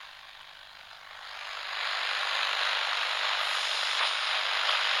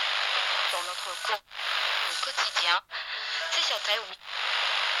quotidien. C'est sur Terre, oui.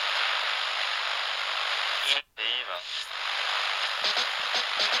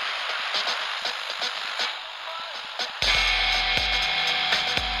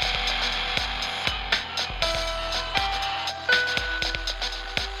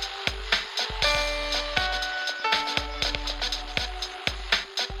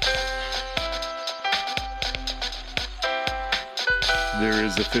 There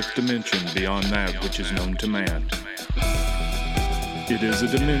is a fifth dimension beyond that which is known to man. It is a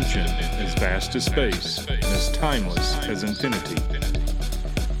dimension as vast as space and as timeless as infinity.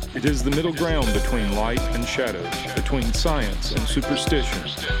 It is the middle ground between light and shadow, between science and superstition,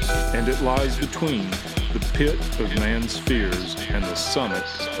 and it lies between the pit of man's fears and the summit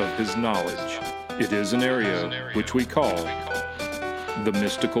of his knowledge. It is an area which we call the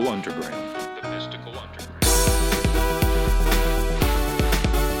mystical underground.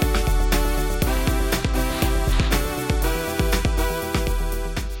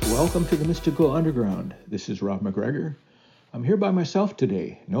 Welcome to the Mystical Underground. This is Rob McGregor. I'm here by myself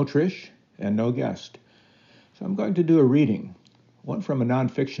today. No Trish and no guest. So I'm going to do a reading, one from a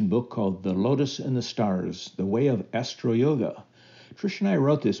nonfiction book called The Lotus and the Stars, The Way of Astro Yoga. Trish and I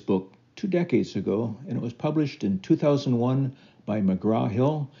wrote this book 2 decades ago, and it was published in 2001 by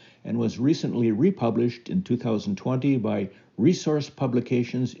McGraw-Hill and was recently republished in 2020 by Resource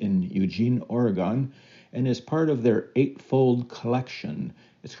Publications in Eugene, Oregon, and is part of their Eightfold collection.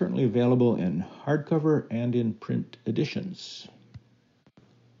 It's currently available in hardcover and in print editions.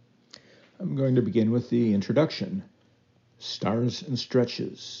 I'm going to begin with the introduction. Stars and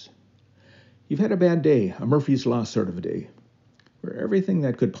stretches. You've had a bad day, a Murphy's Law sort of a day, where everything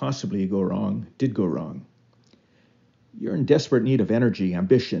that could possibly go wrong did go wrong. You're in desperate need of energy,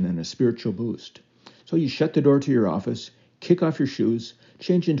 ambition, and a spiritual boost. So you shut the door to your office, kick off your shoes,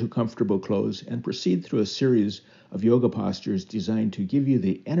 change into comfortable clothes, and proceed through a series of yoga postures designed to give you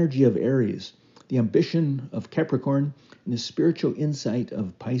the energy of Aries, the ambition of Capricorn, and the spiritual insight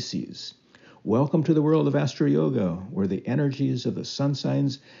of Pisces. Welcome to the world of Astro Yoga, where the energies of the sun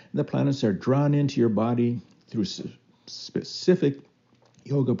signs and the planets are drawn into your body through specific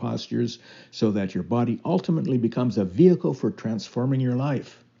yoga postures so that your body ultimately becomes a vehicle for transforming your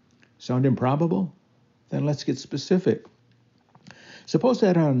life. Sound improbable? Then let's get specific. Suppose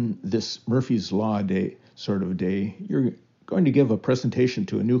that on this Murphy's Law day, sort of day, you're going to give a presentation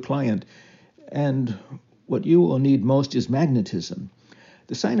to a new client, and what you will need most is magnetism.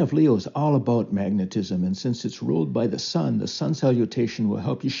 The sign of Leo is all about magnetism, and since it's ruled by the sun salutation will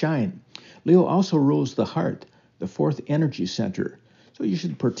help you shine. Leo also rules the heart, the fourth energy center, so you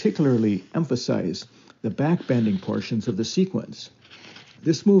should particularly emphasize the backbending portions of the sequence.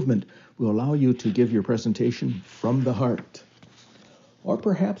 This movement will allow you to give your presentation from the heart. Or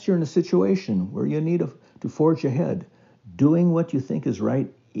perhaps you're in a situation where you need to forge ahead, doing what you think is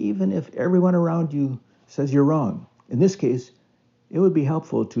right, even if everyone around you says you're wrong. In this case, it would be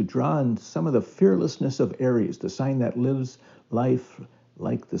helpful to draw on some of the fearlessness of Aries, the sign that lives life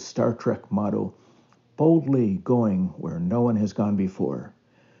like the Star Trek motto, boldly going where no one has gone before.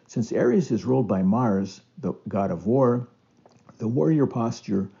 Since Aries is ruled by Mars, the god of war, the warrior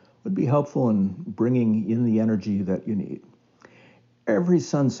posture would be helpful in bringing in the energy that you need. Every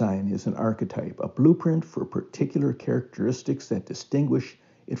sun sign is an archetype, a blueprint for particular characteristics that distinguish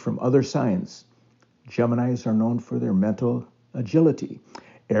it from other signs. Geminis are known for their mental agility,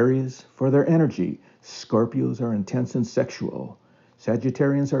 Aries for their energy, Scorpios are intense and sexual,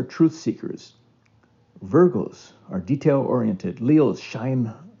 Sagittarians are truth seekers, Virgos are detail-oriented, Leos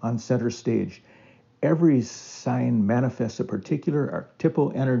shine on center stage. Every sign manifests a particular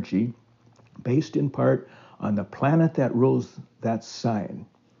archetypal energy based in part on the planet that rules that sign.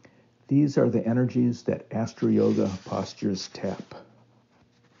 These are the energies that Astro Yoga postures tap.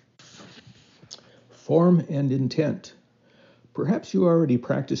 Form and intent. Perhaps you already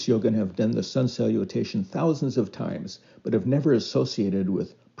practice yoga and have done the sun salutation thousands of times, but have never associated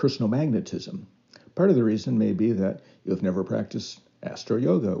with personal magnetism. Part of the reason may be that you have never practiced Astro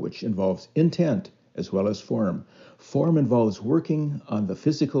Yoga, which involves intent as well as form. Form involves working on the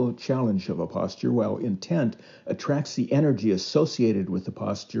physical challenge of a posture, while intent attracts the energy associated with the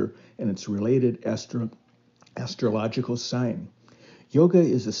posture and its related astrological sign. Yoga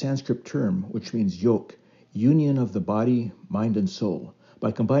is a Sanskrit term which means yoke, union of the body, mind, and soul.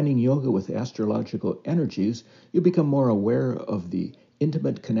 By combining yoga with astrological energies, you become more aware of the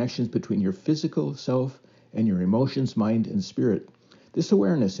intimate connections between your physical self and your emotions, mind, and spirit. This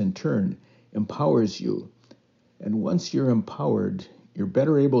awareness, in turn, empowers you. And once you're empowered, you're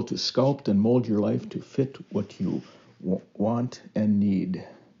better able to sculpt and mold your life to fit what you want and need.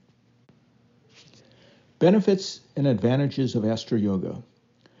 Benefits and advantages of Astro Yoga.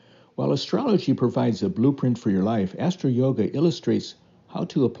 While astrology provides a blueprint for your life, Astro Yoga illustrates how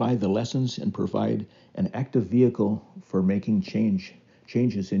to apply the lessons and provide an active vehicle for making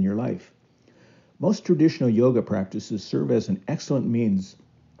changes in your life. Most traditional yoga practices serve as an excellent means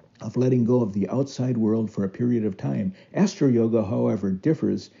of letting go of the outside world for a period of time. Astro Yoga, however,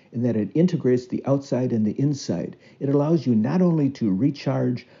 differs in that it integrates the outside and the inside. It allows you not only to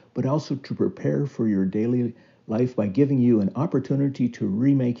recharge, but also to prepare for your daily life by giving you an opportunity to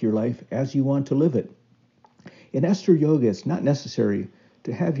remake your life as you want to live it. In Astro Yoga, it's not necessary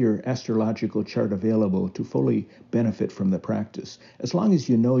to have your astrological chart available to fully benefit from the practice. As long as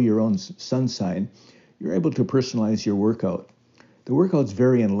you know your own sun sign, you're able to personalize your workout. The workouts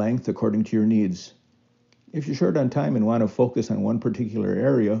vary in length according to your needs. If you're short on time and want to focus on one particular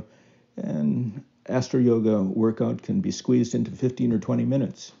area, an Astro Yoga workout can be squeezed into 15 or 20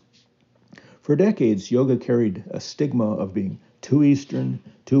 minutes. For decades, yoga carried a stigma of being too Eastern,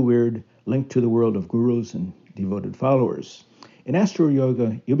 too weird, linked to the world of gurus and devoted followers. In Astro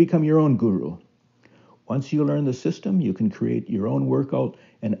Yoga, you become your own guru. Once you learn the system, you can create your own workout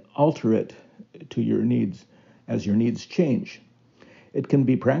and alter it to your needs as your needs change. It can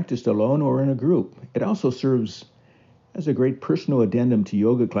be practiced alone or in a group. It also serves as a great personal addendum to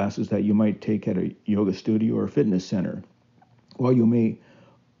yoga classes that you might take at a yoga studio or fitness center. While you may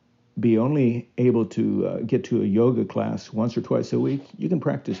be only able to get to a yoga class once or twice a week, you can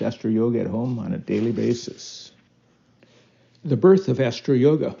practice Astro Yoga at home on a daily basis. The birth of Astro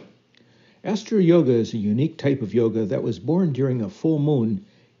Yoga. Astro Yoga is a unique type of yoga that was born during a full moon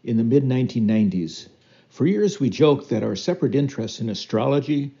in the mid-1990s. For years, we joked that our separate interests in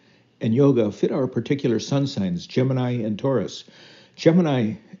astrology and yoga fit our particular sun signs, Gemini and Taurus.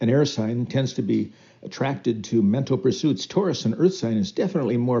 Gemini, an air sign, tends to be attracted to mental pursuits. Taurus, an earth sign, is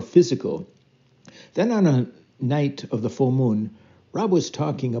definitely more physical. Then on a night of the full moon, Rob was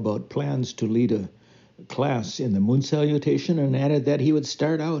talking about plans to lead a class in the moon salutation and added that he would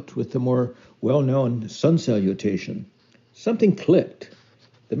start out with the more well-known sun salutation. Something clicked.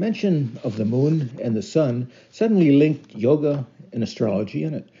 The mention of the moon and the sun suddenly linked yoga and astrology,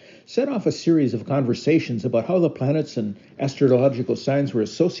 and it set off a series of conversations about how the planets and astrological signs were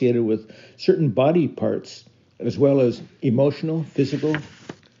associated with certain body parts, as well as emotional, physical,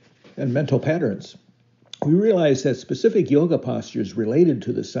 and mental patterns. We realized that specific yoga postures related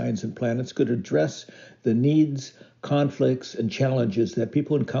to the signs and planets could address the needs, conflicts, and challenges that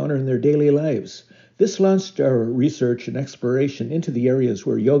people encounter in their daily lives. This launched our research and exploration into the areas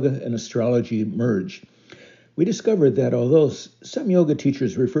where yoga and astrology merge. We discovered that although some yoga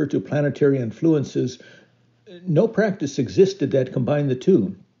teachers refer to planetary influences, no practice existed that combined the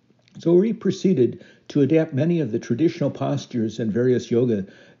two. So we proceeded to adapt many of the traditional postures in various yoga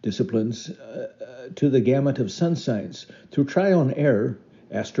disciplines to the gamut of sun signs. Through trial and error,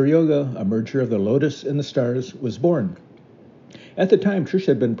 Astro Yoga, a merger of the lotus and the stars, was born. At the time, Trish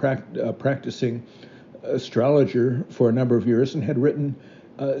had been practicing astrologer for a number of years and had written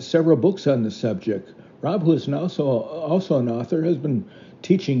several books on the subject. Rob, who is also an author, has been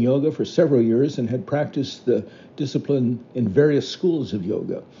teaching yoga for several years and had practiced the discipline in various schools of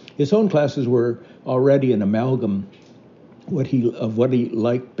yoga. His own classes were already an amalgam of what he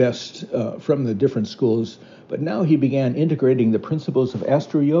liked best from the different schools, but now he began integrating the principles of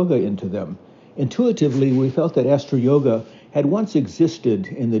Astro Yoga into them. Intuitively, we felt that Astro Yoga had once existed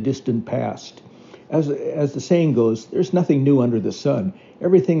in the distant past. As the saying goes, there's nothing new under the sun.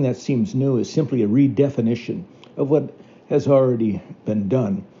 Everything that seems new is simply a redefinition of what has already been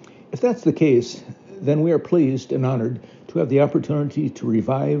done. If that's the case, then we are pleased and honored to have the opportunity to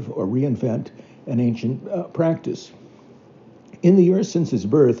revive or reinvent an ancient practice. In the years since its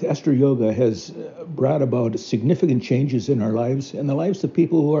birth, Astro Yoga has brought about significant changes in our lives and the lives of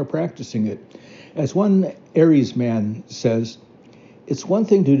people who are practicing it. As one Aries man says, it's one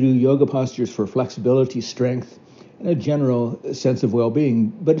thing to do yoga postures for flexibility, strength, and a general sense of well-being,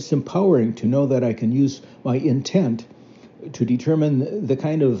 but it's empowering to know that I can use my intent to determine the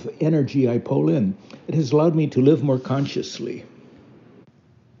kind of energy I pull in. It has allowed me to live more consciously.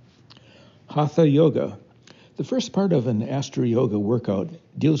 Hatha Yoga. The first part of an Astro Yoga workout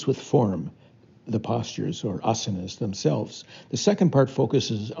deals with form, the postures or asanas themselves. The second part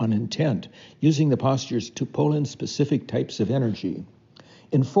focuses on intent, using the postures to pull in specific types of energy.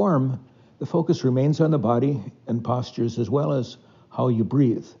 In form, the focus remains on the body and postures as well as how you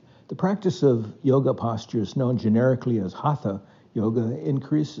breathe. The practice of yoga postures, known generically as Hatha Yoga,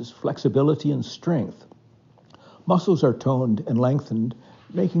 increases flexibility and strength. Muscles are toned and lengthened,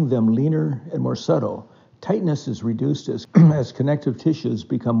 making them leaner and more subtle. Tightness is reduced as connective tissues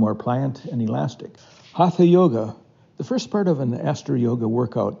become more pliant and elastic. Hatha Yoga, the first part of an Astra Yoga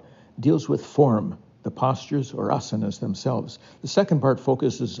workout, deals with form, the postures or asanas themselves. The second part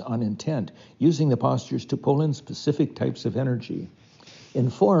focuses on intent, using the postures to pull in specific types of energy. In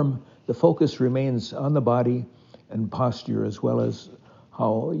form, the focus remains on the body and posture as well as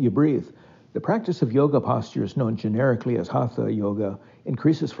how you breathe. The practice of yoga postures, known generically as Hatha Yoga,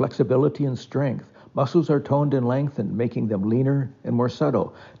 increases flexibility and strength. Muscles are toned and lengthened, making them leaner and more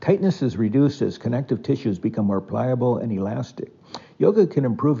subtle. Tightness is reduced as connective tissues become more pliable and elastic. Yoga can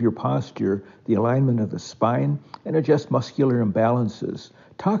improve your posture, the alignment of the spine, and adjust muscular imbalances.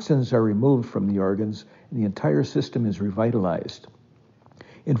 Toxins are removed from the organs, and the entire system is revitalized.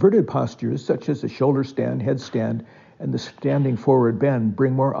 Inverted postures, such as the shoulder stand, headstand, and the standing forward bend,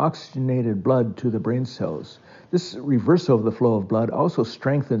 bring more oxygenated blood to the brain cells. This reversal of the flow of blood also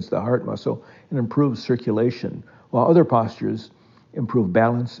strengthens the heart muscle and improves circulation, while other postures improve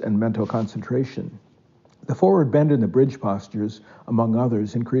balance and mental concentration. The forward bend and the bridge postures, among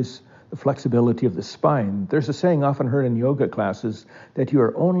others, increase the flexibility of the spine. There's a saying often heard in yoga classes that you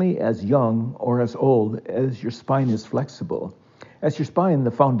are only as young or as old as your spine is flexible. As your spine,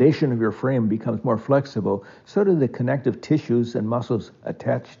 the foundation of your frame, becomes more flexible, so do the connective tissues and muscles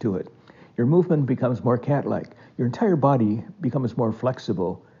attached to it. Your movement becomes more cat-like. Your entire body becomes more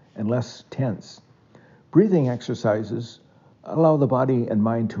flexible and less tense. Breathing exercises allow the body and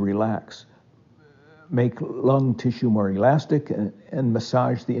mind to relax, make lung tissue more elastic, and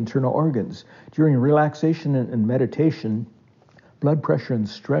massage the internal organs. During relaxation and meditation, blood pressure and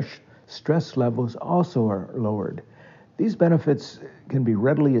stress levels also are lowered. These benefits can be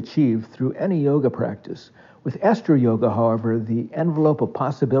readily achieved through any yoga practice. With Astra Yoga, however, the envelope of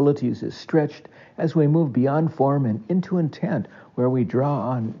possibilities is stretched as we move beyond form and into intent, where we draw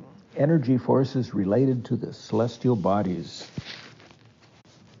on energy forces related to the celestial bodies.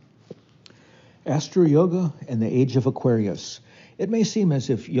 Astra Yoga and the Age of Aquarius. It may seem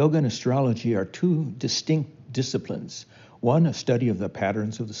as if yoga and astrology are two distinct disciplines. One, a study of the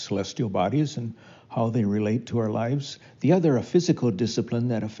patterns of the celestial bodies and how they relate to our lives. The other, a physical discipline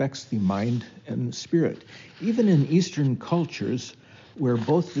that affects the mind and spirit. Even in Eastern cultures, where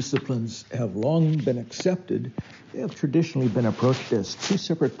both disciplines have long been accepted, they have traditionally been approached as two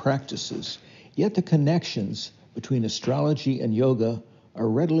separate practices. Yet the connections between astrology and yoga are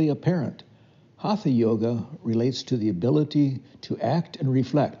readily apparent. Hatha Yoga relates to the ability to act and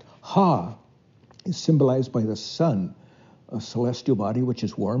reflect. Ha is symbolized by the sun, a celestial body which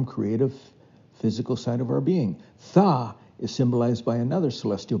is warm, creative, physical side of our being. Tha is symbolized by another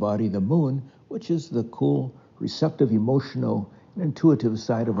celestial body, the moon, which is the cool, receptive, emotional, and intuitive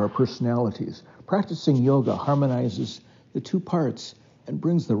side of our personalities. Practicing yoga harmonizes the two parts and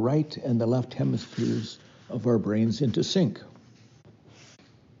brings the right and the left hemispheres of our brains into sync.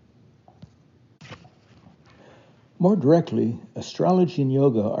 More directly, astrology and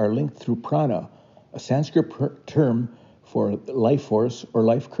yoga are linked through prana, a Sanskrit term for life force or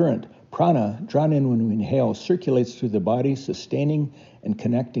life current. Prana, drawn in when we inhale, circulates through the body, sustaining and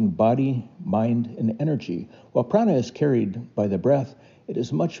connecting body, mind, and energy. While prana is carried by the breath, it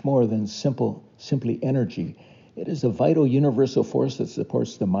is much more than simply energy. It is a vital universal force that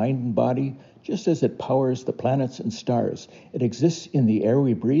supports the mind and body, just as it powers the planets and stars. It exists in the air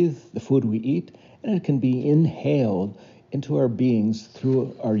we breathe, the food we eat, and it can be inhaled into our beings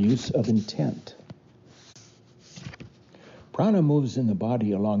through our use of intent. Prana moves in the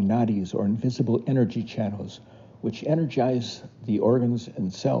body along nadis, or invisible energy channels, which energize the organs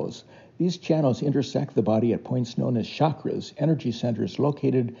and cells. These channels intersect the body at points known as chakras, energy centers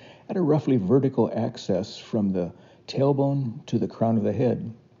located at a roughly vertical axis from the tailbone to the crown of the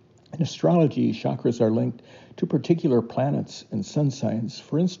head. In astrology, chakras are linked to particular planets and sun signs.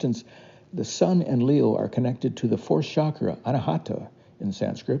 For instance, the sun and Leo are connected to the fourth chakra, Anahata in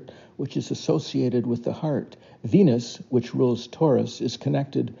Sanskrit, which is associated with the heart. Venus, which rules Taurus, is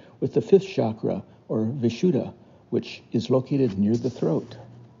connected with the fifth chakra, or Vishuddha, which is located near the throat.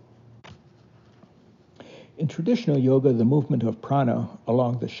 In traditional yoga, the movement of prana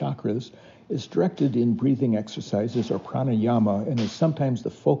along the chakras is directed in breathing exercises, or pranayama, and is sometimes the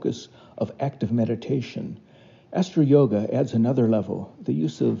focus of active meditation. Astra Yoga adds another level, the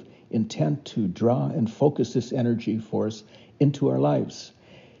use of intent to draw and focus this energy force into our lives.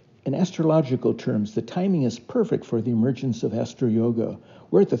 In astrological terms, the timing is perfect for the emergence of Astra Yoga.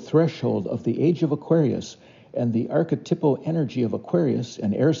 We're at the threshold of the age of Aquarius, and the archetypal energy of Aquarius,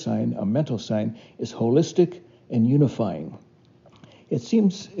 an air sign, a mental sign, is holistic and unifying. It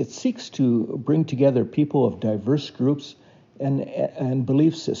seeks to bring together people of diverse groups and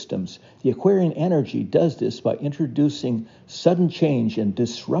belief systems. The Aquarian energy does this by introducing sudden change and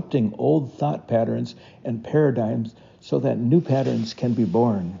disrupting old thought patterns and paradigms so that new patterns can be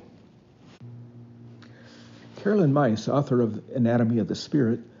born. Carolyn Myss, author of Anatomy of the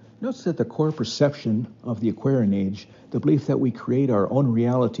Spirit, notes that the core perception of the Aquarian Age, the belief that we create our own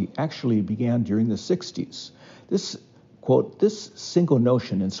reality, actually began during the 60s. This, quote, this single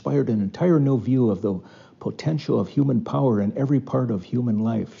notion inspired an entire new view of the potential of human power in every part of human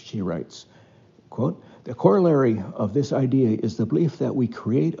life, she writes. Quote, the corollary of this idea is the belief that we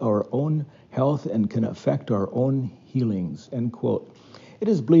create our own health and can affect our own healings, end quote. It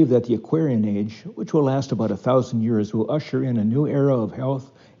is believed that the Aquarian Age, which will last about 1,000 years, will usher in a new era of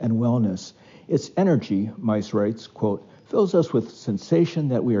health and wellness. Its energy, Myss writes, quote, fills us with sensation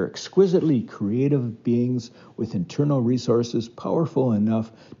that we are exquisitely creative beings with internal resources powerful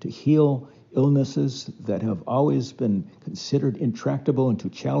enough to heal illnesses that have always been considered intractable and to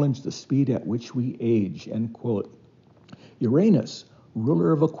challenge the speed at which we age, end quote. Uranus,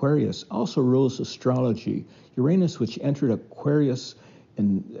 ruler of Aquarius, also rules astrology. Uranus, which entered Aquarius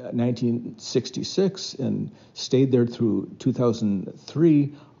in 1966 and stayed there through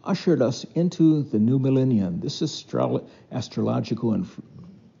 2003, ushered us into the new millennium. This astrological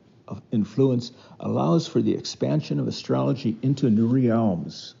influence allows for the expansion of astrology into new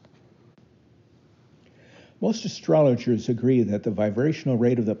realms. Most astrologers agree that the vibrational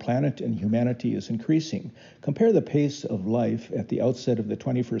rate of the planet and humanity is increasing. Compare the pace of life at the outset of the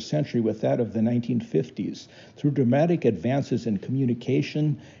 21st century with that of the 1950s. Through dramatic advances in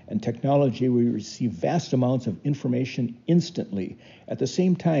communication and technology, we receive vast amounts of information instantly. At the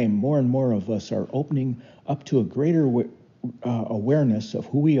same time, more and more of us are opening up to a greater awareness of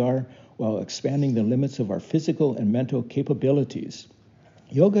who we are while expanding the limits of our physical and mental capabilities.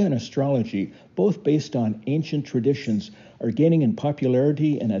 Yoga and astrology, both based on ancient traditions, are gaining in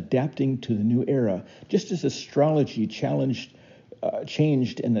popularity and adapting to the new era. Just as astrology changed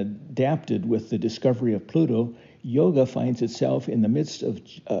and adapted with the discovery of Pluto, yoga finds itself in the midst of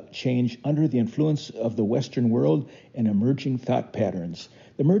change under the influence of the Western world and emerging thought patterns.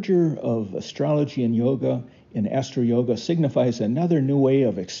 The merger of astrology and yoga in Astro Yoga signifies another new way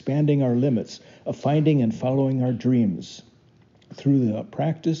of expanding our limits, of finding and following our dreams. Through the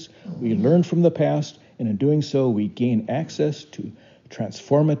practice, we learn from the past, and in doing so, we gain access to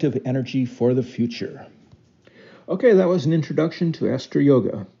transformative energy for the future. Okay, that was an introduction to Astro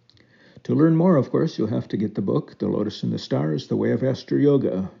Yoga. To learn more, of course, you'll have to get the book, The Lotus and the Stars, The Way of Astro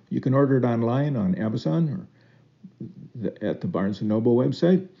Yoga. You can order it online on Amazon or at the Barnes & Noble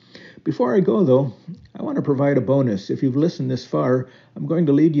website. Before I go, though, I want to provide a bonus. If you've listened this far, I'm going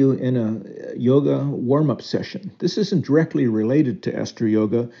to lead you in a yoga warm-up session. This isn't directly related to Astro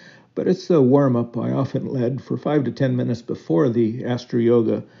Yoga, but it's the warm-up I often led for 5 to 10 minutes before the Astro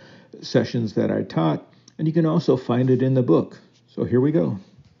Yoga sessions that I taught, and you can also find it in the book. So here we go.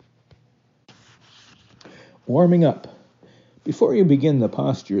 Warming up. Before you begin the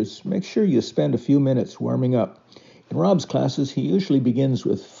postures, make sure you spend a few minutes warming up. In Rob's classes, he usually begins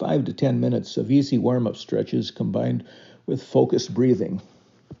with 5 to 10 minutes of easy warm-up stretches combined with focused breathing.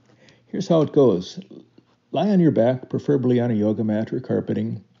 Here's how it goes. Lie on your back, preferably on a yoga mat or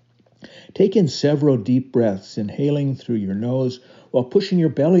carpeting. Take in several deep breaths, inhaling through your nose while pushing your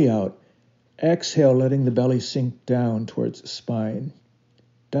belly out. Exhale, letting the belly sink down towards the spine.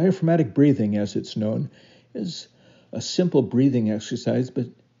 Diaphragmatic breathing, as it's known, is a simple breathing exercise, but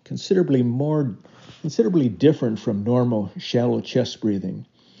considerably different from normal shallow chest breathing.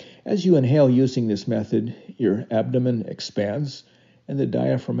 As you inhale using this method, your abdomen expands and the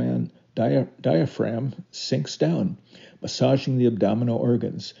diaphragm sinks down, massaging the abdominal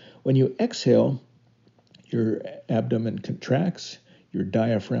organs. When you exhale, your abdomen contracts, your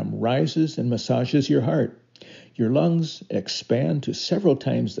diaphragm rises and massages your heart. Your lungs expand to several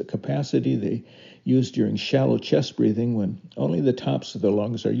times the capacity they use during shallow chest breathing when only the tops of the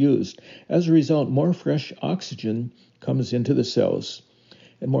lungs are used. As a result, more fresh oxygen comes into the cells,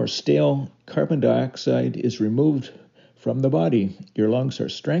 and more stale carbon dioxide is removed from the body. Your lungs are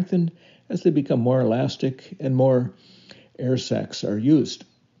strengthened as they become more elastic and more air sacs are used.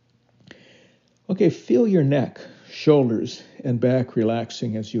 Okay, feel your neck, shoulders, and back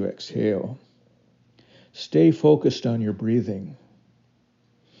relaxing as you exhale. Stay focused on your breathing.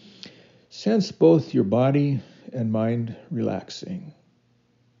 Sense both your body and mind relaxing.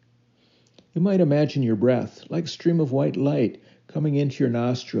 You might imagine your breath like a stream of white light coming into your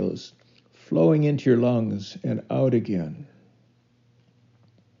nostrils, flowing into your lungs and out again.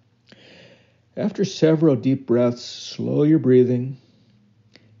 After several deep breaths, slow your breathing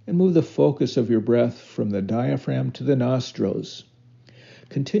and move the focus of your breath from the diaphragm to the nostrils.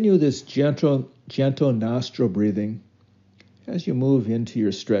 Continue this gentle nostril breathing as you move into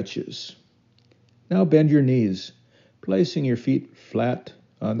your stretches. Now bend your knees, placing your feet flat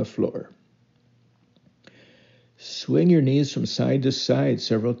on the floor. Swing your knees from side to side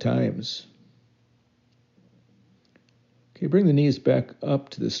several times. Okay, bring the knees back up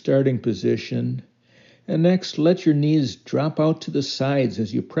to the starting position. And next, let your knees drop out to the sides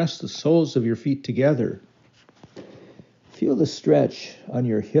as you press the soles of your feet together. Feel the stretch on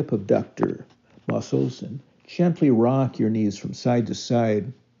your hip abductor muscles and gently rock your knees from side to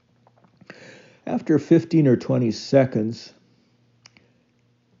side. After 15 or 20 seconds,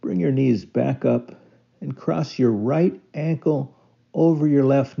 bring your knees back up and cross your right ankle over your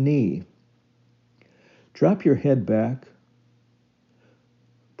left knee. Drop your head back.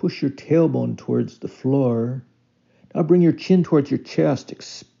 Push your tailbone towards the floor. Now bring your chin towards your chest,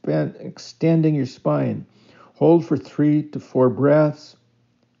 extending your spine. Hold for 3 to 4 breaths,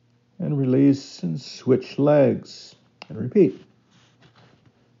 and release and switch legs, and repeat.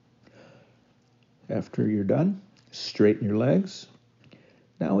 After you're done, straighten your legs.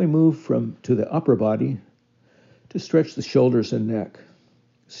 Now we move to the upper body to stretch the shoulders and neck.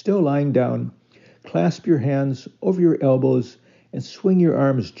 Still lying down, clasp your hands over your elbows and swing your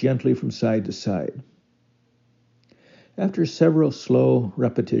arms gently from side to side. After several slow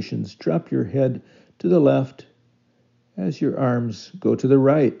repetitions, drop your head to the left as your arms go to the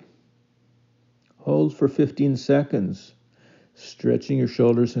right. Hold for 15 seconds, stretching your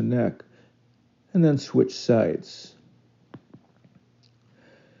shoulders and neck, and then switch sides.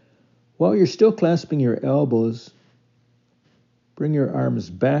 While you're still clasping your elbows, bring your arms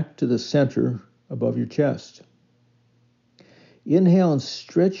back to the center above your chest. Inhale and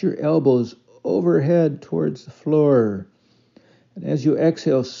stretch your elbows overhead towards the floor. And as you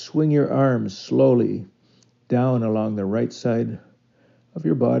exhale, swing your arms slowly down along the right side of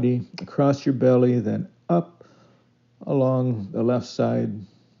your body, across your belly, then up along the left side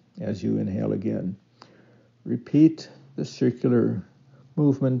as you inhale again. Repeat the circular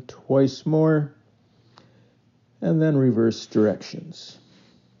movement twice more, and then reverse directions.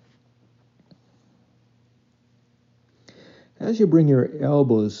 As you bring your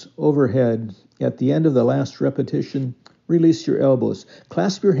elbows overhead, at the end of the last repetition, release your elbows.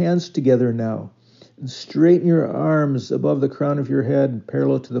 Clasp your hands together now, and straighten your arms above the crown of your head,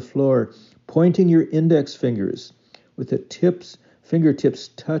 parallel to the floor, pointing your index fingers with the fingertips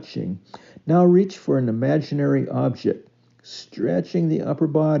touching. Now reach for an imaginary object, stretching the upper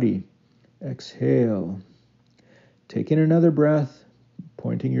body. Exhale. Take in another breath,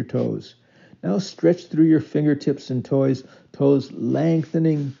 pointing your toes. Now stretch through your fingertips and toes,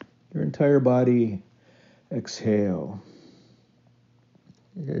 lengthening your entire body. Exhale.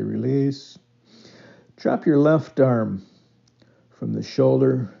 Okay, release. Drop your left arm from the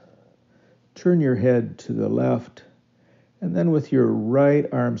shoulder. Turn your head to the left. And then with your right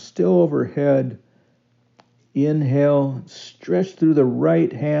arm still overhead, inhale, stretch through the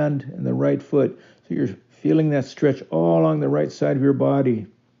right hand and the right foot. So you're feeling that stretch all along the right side of your body,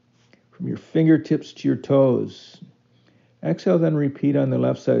 from your fingertips to your toes. Exhale, then repeat on the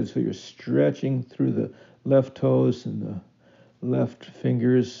left side. So you're stretching through the left toes and the left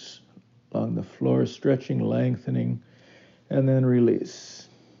fingers along the floor, stretching, lengthening, and then release.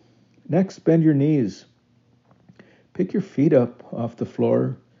 Next, bend your knees. Pick your feet up off the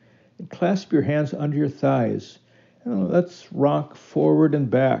floor and clasp your hands under your thighs. And let's rock forward and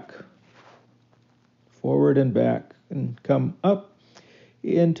back, and come up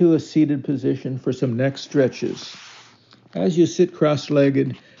into a seated position for some neck stretches. As you sit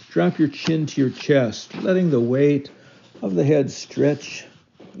cross-legged, drop your chin to your chest, letting the weight of the head stretch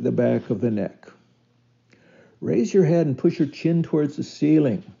the back of the neck. Raise your head and push your chin towards the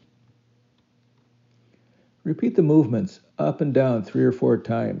ceiling. Repeat the movements up and down 3 or 4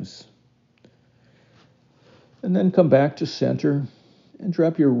 times. And then come back to center and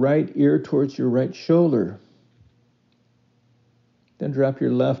drop your right ear towards your right shoulder. Then drop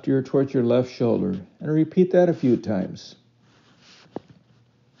your left ear towards your left shoulder, and repeat that a few times.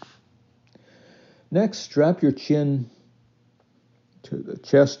 Next, drop your chin to the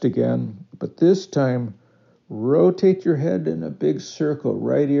chest again, but this time rotate your head in a big circle.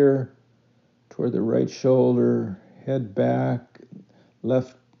 Right ear toward the right shoulder, head back,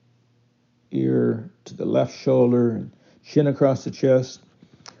 left ear to the left shoulder, and chin across the chest.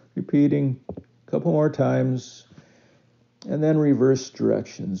 Repeating a couple more times, and then reverse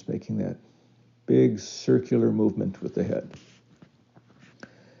directions, making that big circular movement with the head.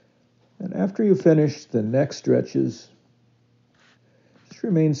 And after you finish the neck stretches, Just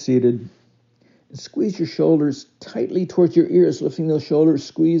remain seated and squeeze your shoulders tightly towards your ears, lifting those shoulders,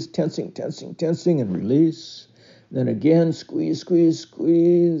 squeeze, tensing, and release. Then again, squeeze.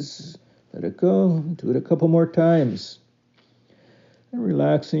 Let it go. Do it a couple more times. And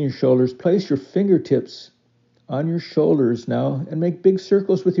relaxing your shoulders. Place your fingertips on your shoulders now and make big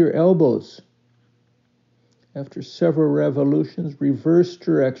circles with your elbows. After several revolutions, reverse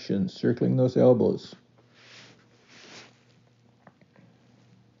direction, circling those elbows.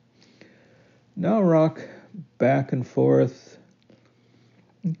 Now rock back and forth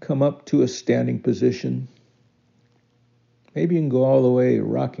and come up to a standing position. Maybe you can go all the way,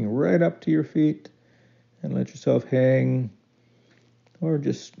 rocking right up to your feet and let yourself hang, or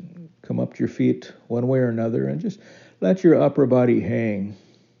just come up to your feet one way or another and just let your upper body hang.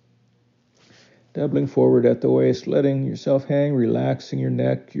 Doubling forward at the waist, letting yourself hang, relaxing your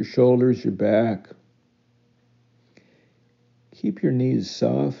neck, your shoulders, your back. Keep your knees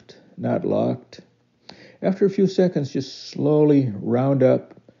soft, not locked. After a few seconds, just slowly round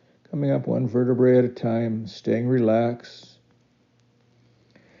up, coming up one vertebrae at a time, staying relaxed.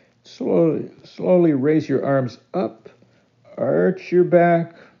 Slowly raise your arms up, arch your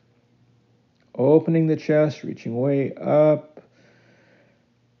back, opening the chest, reaching way up,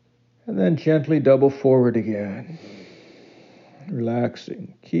 and then gently double forward again.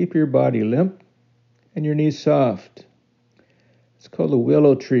 Relaxing. Keep your body limp and your knees soft. It's called the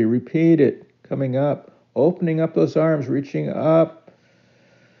willow tree. Repeat it. Coming up, opening up those arms, reaching up.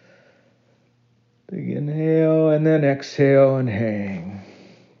 Big inhale, and then exhale and hang.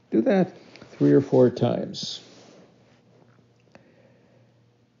 Do that 3 or 4 times.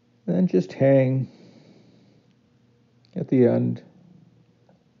 Then just hang at the end.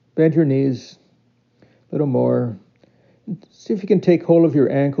 Bend your knees a little more. See if you can take hold of your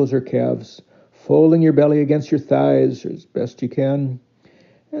ankles or calves, folding your belly against your thighs as best you can.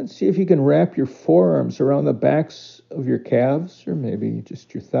 And see if you can wrap your forearms around the backs of your calves, or maybe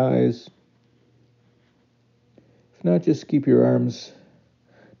just your thighs. If not, just keep your arms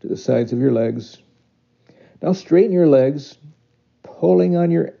to the sides of your legs. Now straighten your legs, pulling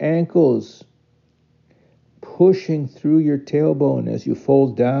on your ankles, pushing through your tailbone as you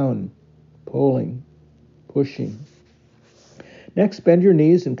fold down, pulling, pushing. Next, bend your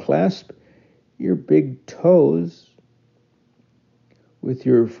knees and clasp your big toes with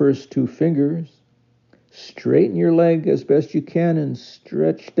your first 2 fingers. Straighten your leg as best you can and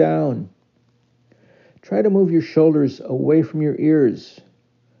stretch down. Try to move your shoulders away from your ears,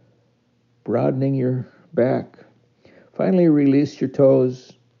 broadening your back. Finally, release your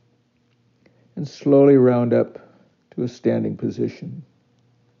toes and slowly round up to a standing position.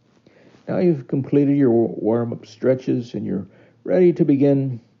 Now you've completed your warm-up stretches and you're ready to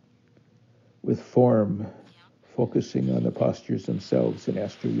begin with form, focusing on the postures themselves in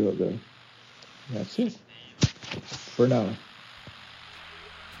Astro Yoga. That's it for now.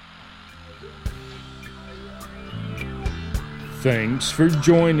 Thanks for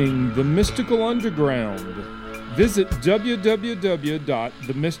joining the Mystical Underground. Visit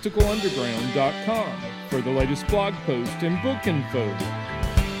www.themysticalunderground.com for the latest blog post and book info.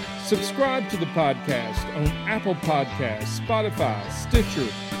 Subscribe to the podcast on Apple Podcasts, Spotify, Stitcher,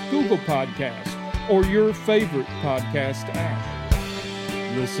 Google Podcasts, or your favorite podcast app.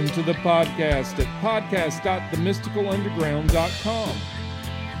 Listen to the podcast at podcast.themysticalunderground.com.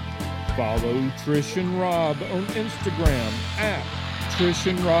 Follow Trish and Rob on Instagram at Trish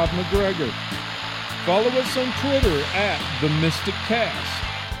and Rob McGregor. Follow us on Twitter at TheMysticCast.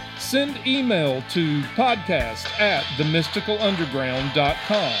 Send email to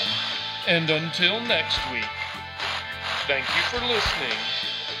podcast@themysticalunderground.com. And until next week, thank you for listening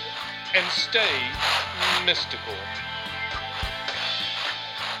and stay mystical.